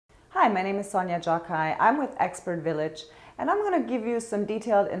Hi, my name is Sonja Gjokaj. I'm with Expert Village, and I'm going to give you some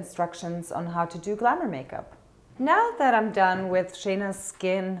detailed instructions on how to do glamour makeup. Now that I'm done with Shayna's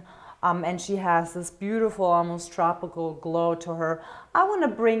skin, and she has this beautiful, almost tropical glow to her, I want to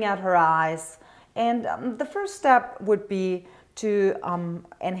bring out her eyes. And the first step would be to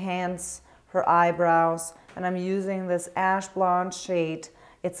enhance her eyebrows. And I'm using this ash blonde shade.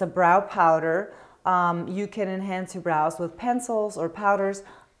 It's a brow powder. You can enhance your brows with pencils or powders.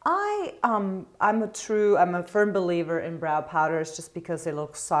 I'm a firm believer in brow powders just because they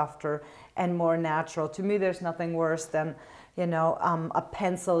look softer and more natural. To me, there's nothing worse than, a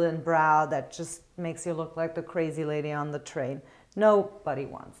pencil in brow that just makes you look like the crazy lady on the train. Nobody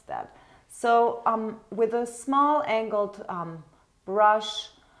wants that. So with a small angled brush,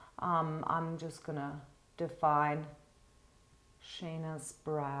 I'm just gonna define Shayna's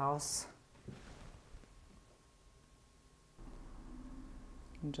brows.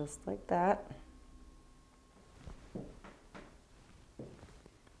 And just like that.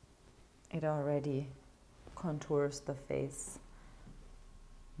 It already contours the face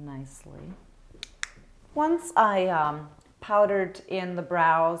nicely. Once I powdered in the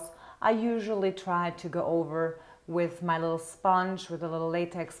brows, I usually try to go over with my little sponge, with a little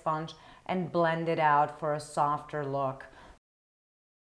latex sponge, and blend it out for a softer look.